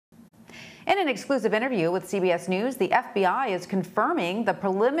In an exclusive interview with CBS News, the FBI is confirming the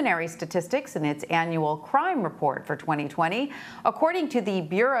preliminary statistics in its annual crime report for 2020. According to the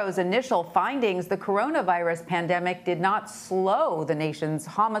Bureau's initial findings, the coronavirus pandemic did not slow the nation's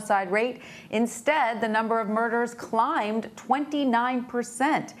homicide rate. Instead, the number of murders climbed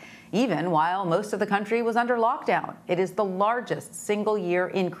 29%, even while most of the country was under lockdown. It is the largest single-year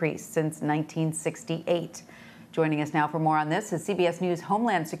increase since 1968. Joining us now for more on this is CBS News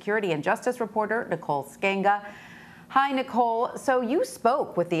Homeland Security and Justice reporter Nicole Sganga. Hi, Nicole. So you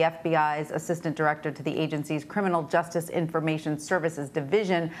spoke with the FBI's assistant director to the agency's Criminal Justice Information Services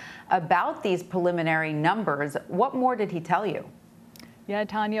Division about these preliminary numbers. What more did he tell you? Yeah,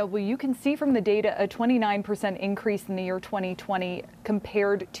 Tanya, well, you can see from the data a 29% increase in the year 2020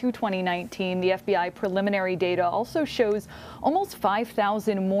 compared to 2019. The FBI preliminary data also shows almost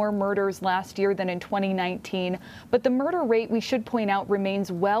 5,000 more murders last year than in 2019. But the murder rate, we should point out,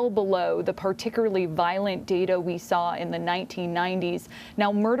 remains well below the particularly violent data we saw in the 1990s.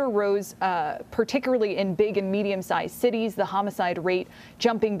 Now, murder rose particularly in big and medium-sized cities, the homicide rate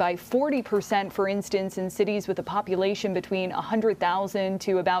jumping by 40%, for instance, in cities with a population between 100,000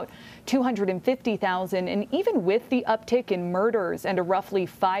 to about 250,000. And even with the uptick in murders and a roughly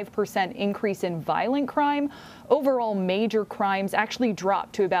 5% increase in violent crime, overall major crimes actually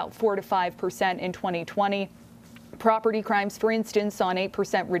dropped to about 4 to 5% in 2020. Property crimes, for instance, saw an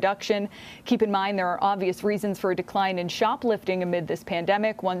 8% reduction. Keep in mind there are obvious reasons for a decline in shoplifting amid this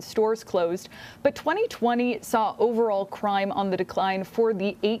pandemic once stores closed. But 2020 saw overall crime on the decline for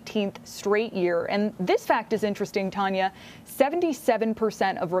the 18th straight year. And this fact is interesting, Tanya.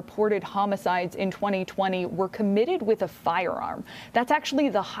 77% of reported homicides in 2020 were committed with a firearm. That's actually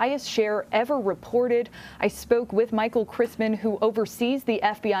the highest share ever reported. I spoke with Michael Chrisman, who oversees the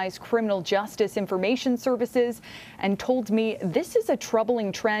FBI's Criminal Justice Information Services, and told me this is a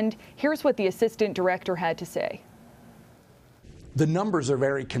troubling trend. Here's what the assistant director had to say. The numbers are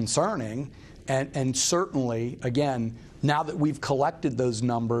very concerning, and certainly, again, now that we've collected those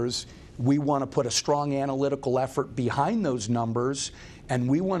numbers, we want to put a strong analytical effort behind those numbers, and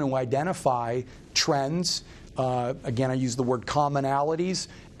we want to identify trends. Again, I use the word commonalities.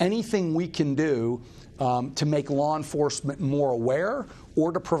 Anything we can do to make law enforcement more aware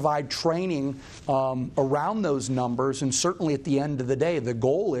or to provide training around those numbers. And certainly at the end of the day, the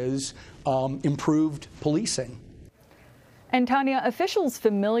goal is improved policing. And Tanya, officials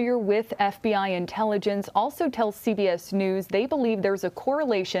familiar with FBI intelligence also tell CBS News they believe there's a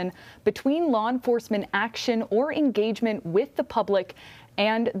correlation between law enforcement action or engagement with the public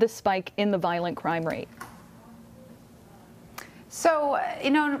and the spike in the violent crime rate. So,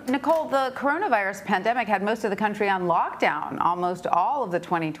 Nicole, the coronavirus pandemic had most of the country on lockdown almost all of the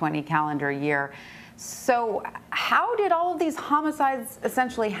 2020 calendar year. So how did all of these homicides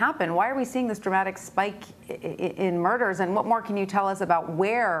essentially happen? Why are we seeing this dramatic spike in murders? And what more can you tell us about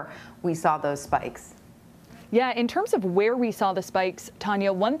where we saw those spikes? Yeah, in terms of where we saw the spikes,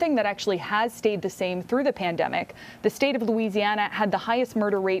 Tanya, one thing that actually has stayed the same through the pandemic, the state of Louisiana had the highest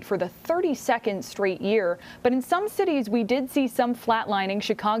murder rate for the 32nd straight year. But in some cities, we did see some flatlining.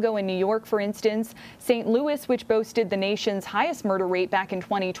 Chicago and New York, for instance. St. Louis, which boasted the nation's highest murder rate back in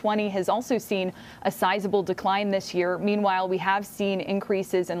 2020, has also seen a sizable decline this year. Meanwhile, we have seen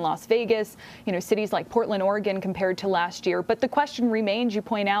increases in Las Vegas, cities like Portland, Oregon, compared to last year. But the question remains, you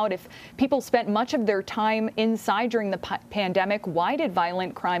point out, if people spent much of their time inside during the pandemic, why did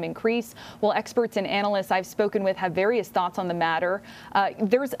violent crime increase? Well, experts and analysts I've spoken with have various thoughts on the matter.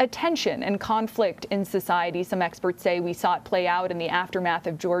 There's a tension and conflict in society. Some experts say we saw it play out in the aftermath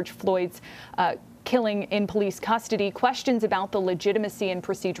of George Floyd's killing in police custody, questions about the legitimacy and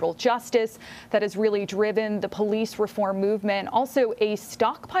procedural justice that has really driven the police reform movement. Also, a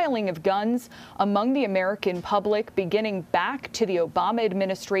stockpiling of guns among the American public beginning back to the Obama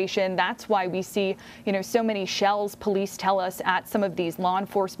administration. That's why we see, so many shells, police tell us, at some of these law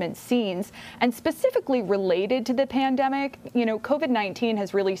enforcement scenes. And specifically related to the pandemic, COVID-19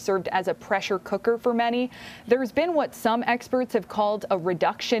 has really served as a pressure cooker for many. There's been what some experts have called a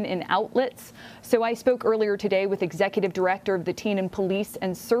reduction in outlets. So I spoke earlier today with Executive Director of the Teen and Police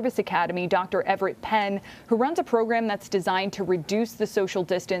and Service Academy, Dr. Everett Penn, who runs a program that's designed to reduce the social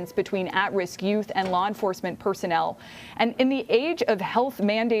distance between at-risk youth and law enforcement personnel. And in the age of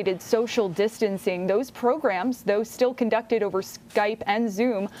health-mandated social distancing, those programs, though still conducted over Skype and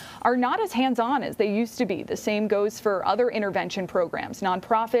Zoom, are not as hands-on as they used to be. The same goes for other intervention programs,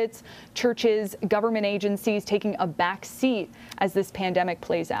 nonprofits, churches, government agencies taking a back seat as this pandemic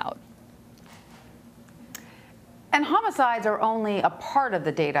plays out. And homicides are only a part of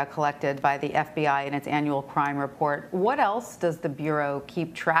the data collected by the FBI in its annual crime report. What else does the Bureau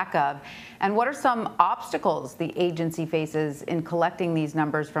keep track of? And what are some obstacles the agency faces in collecting these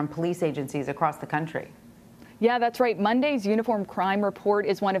numbers from police agencies across the country? Yeah, that's right. Monday's Uniform Crime Report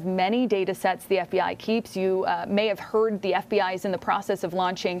is one of many data sets the FBI keeps. You may have heard the FBI is in the process of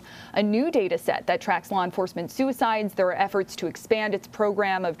launching a new data set that tracks law enforcement suicides. There are efforts to expand its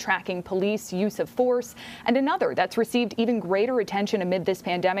program of tracking police use of force. And another that's received even greater attention amid this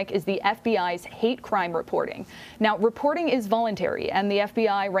pandemic is the FBI's hate crime reporting. Now, reporting is voluntary, and the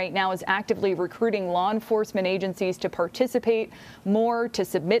FBI right now is actively recruiting law enforcement agencies to participate more, to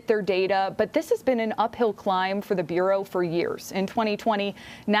submit their data. But this has been an uphill climb for the Bureau for years. In 2020,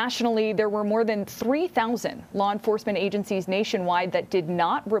 nationally, there were more than 3,000 law enforcement agencies nationwide that did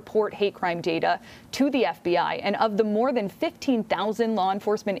not report hate crime data to the FBI. And of the more than 15,000 law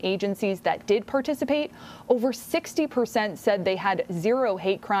enforcement agencies that did participate, over 60% said they had zero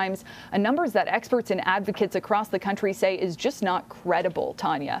hate crimes, a numbers that experts and advocates across the country say is just not credible,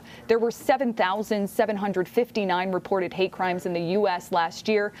 Tanya. There were 7,759 reported hate crimes in the U.S. last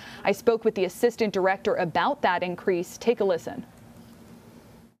year. I spoke with the assistant director about that increase. Take a listen.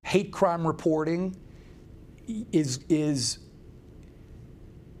 Hate crime reporting is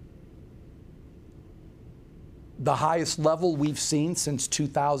the highest level we've seen since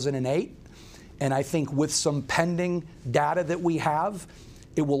 2008. And I think with some pending data that we have,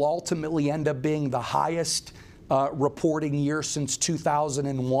 it will ultimately end up being the highest reporting year since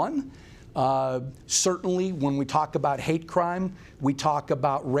 2001. Certainly, when we talk about hate crime, we talk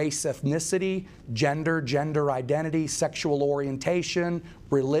about race, ethnicity, gender identity, sexual orientation,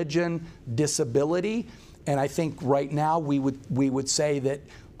 religion, disability. And I think right now we would say that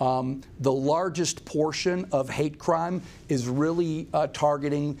the largest portion of hate crime is really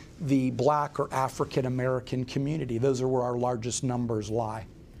targeting the Black or African American community. Those are where our largest numbers lie.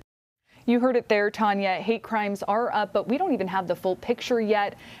 You heard it there, Tanya. Hate crimes are up, but we don't even have the full picture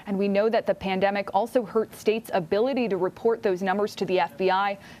yet. And we know that the pandemic also hurt states' ability to report those numbers to the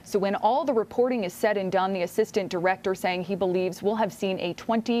FBI. So when all the reporting is said and done, the assistant director saying he believes we'll have seen a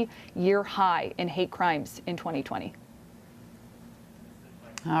 20-year high in hate crimes in 2020.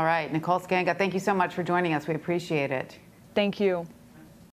 All right, Nicole Sganga, thank you so much for joining us. We appreciate it. Thank you.